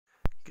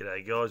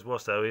G'day guys,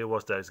 Wasto here,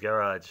 Wasto's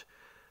Garage.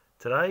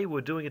 Today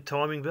we're doing a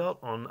timing belt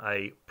on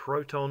a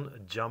Proton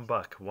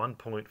Jumbuck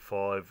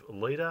 1.5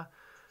 litre.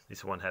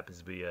 This one happens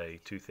to be a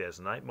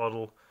 2008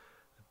 model,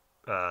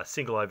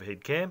 single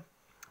overhead cam.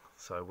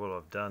 So what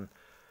I've done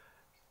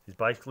is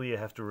basically you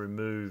have to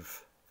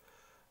remove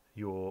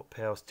your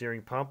power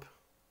steering pump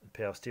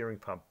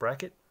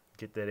bracket,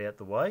 get that out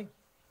the way,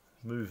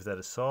 move that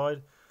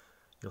aside.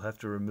 You'll have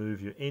to remove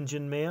your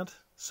engine mount,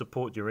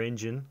 support your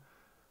engine,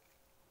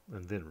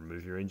 and then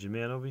remove your engine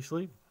mount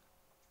obviously,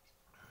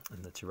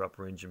 and that's your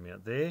upper engine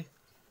mount there.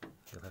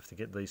 You'll have to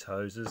get these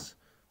hoses,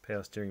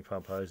 power steering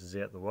pump hoses,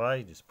 out the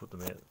way. Just put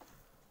them out,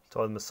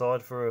 tie them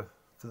aside for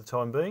the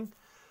time being.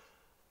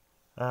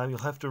 You'll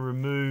have to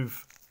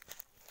remove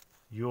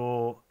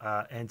your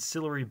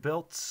ancillary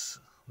belts.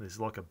 There's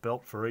like a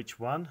belt for each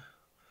one,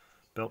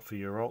 belt for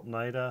your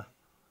alternator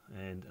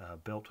and a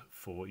belt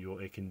for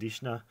your air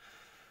conditioner.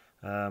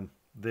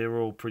 They're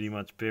all pretty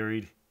much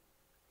buried.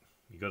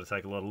 You've got to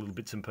take a lot of little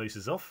bits and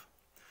pieces off,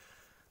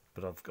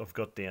 but I've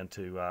got down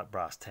to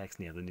brass tacks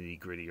now, the nitty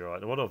gritty.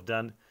 Right, and what I've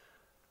done,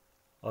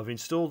 I've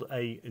installed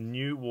a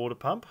new water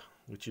pump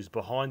which is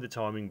behind the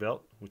timing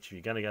belt, which if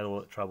you're going to go to all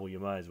that trouble you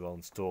may as well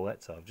install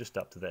that. So I've just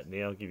up to that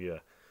now. I'll give you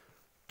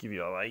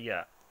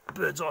a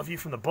bird's eye view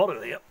from the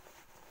bottom there.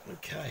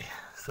 Okay,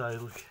 so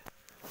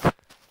look,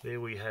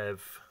 there we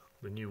have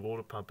the new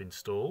water pump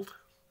installed.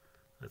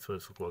 That's what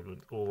it's looked like,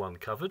 all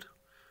uncovered.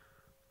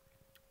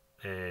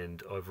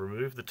 And I've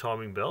removed the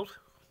timing belt.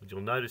 You'll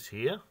notice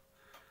here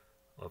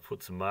I've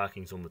put some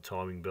markings on the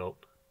timing belt,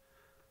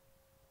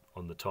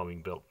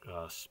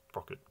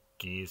 sprocket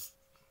gears,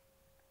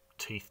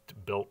 teethed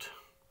belt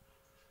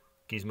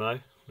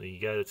gizmo. There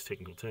you go, that's a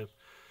technical term.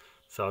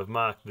 So I've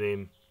marked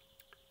them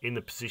in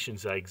the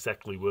positions they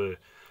exactly were.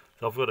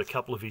 So I've got a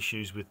couple of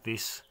issues with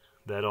this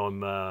that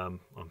I'm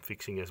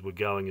fixing as we're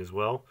going as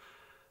well.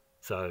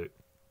 So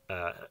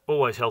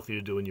always healthy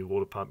to do a new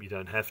water pump. You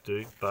don't have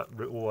to, but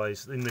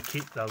always in the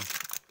kit they'll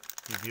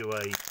give you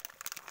a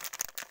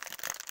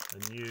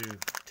new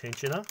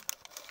tensioner.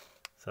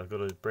 So I've got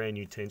a brand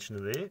new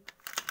tensioner there.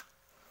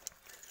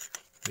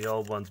 The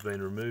old one's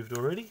been removed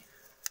already.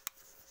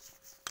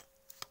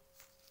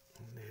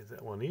 And there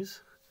that one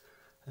is,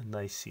 and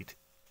they sit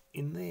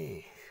in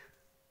there.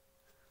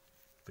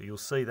 But you'll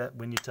see that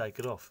when you take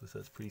it off, so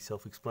that's pretty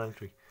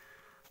self-explanatory.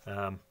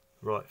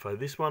 Right, for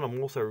this one I'm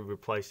also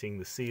replacing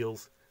the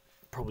seals.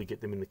 Probably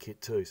get them in the kit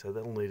too, so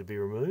that'll need to be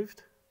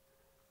removed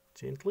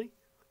gently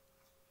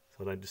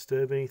so I don't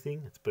disturb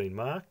anything. It's been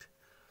marked.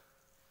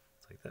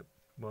 Take that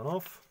one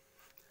off,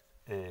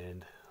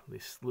 and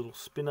this little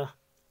spinner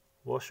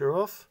washer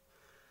off.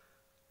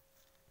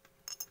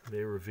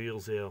 There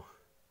reveals our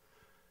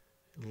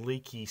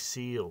leaky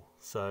seal,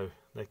 so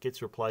that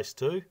gets replaced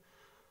too.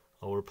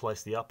 I'll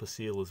replace the upper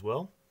seal as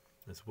well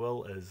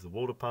as the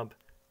water pump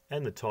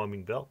and the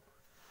timing belt,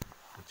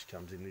 which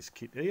comes in this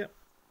kit here.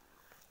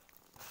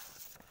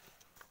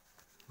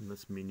 And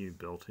that's my new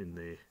belt in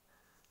there,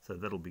 so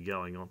that'll be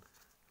going on.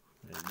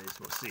 And there's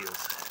my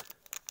seals.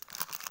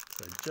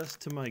 So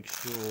just to make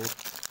sure,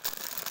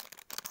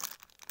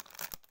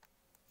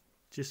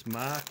 just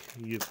mark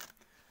your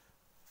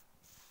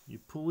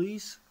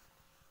pulleys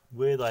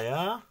where they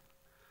are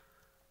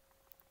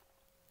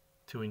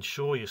to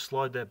ensure you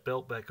slide that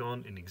belt back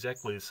on in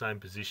exactly the same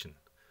position.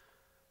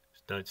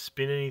 Just don't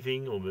spin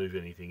anything or move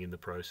anything in the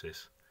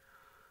process.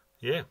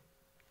 Yeah,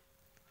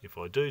 if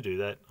I do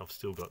that, I've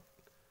still got,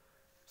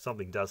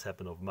 something does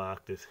happen, I've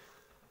marked it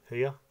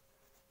here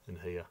and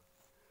here,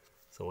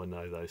 so I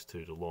know those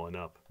two to line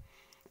up.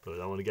 But I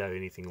don't want to go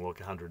anything like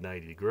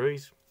 180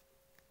 degrees.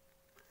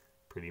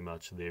 Pretty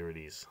much there it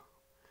is.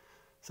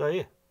 So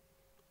yeah,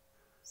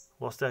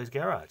 Wasto's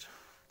Garage.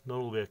 Not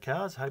all about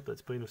cars. Hope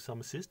that's been of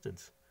some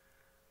assistance.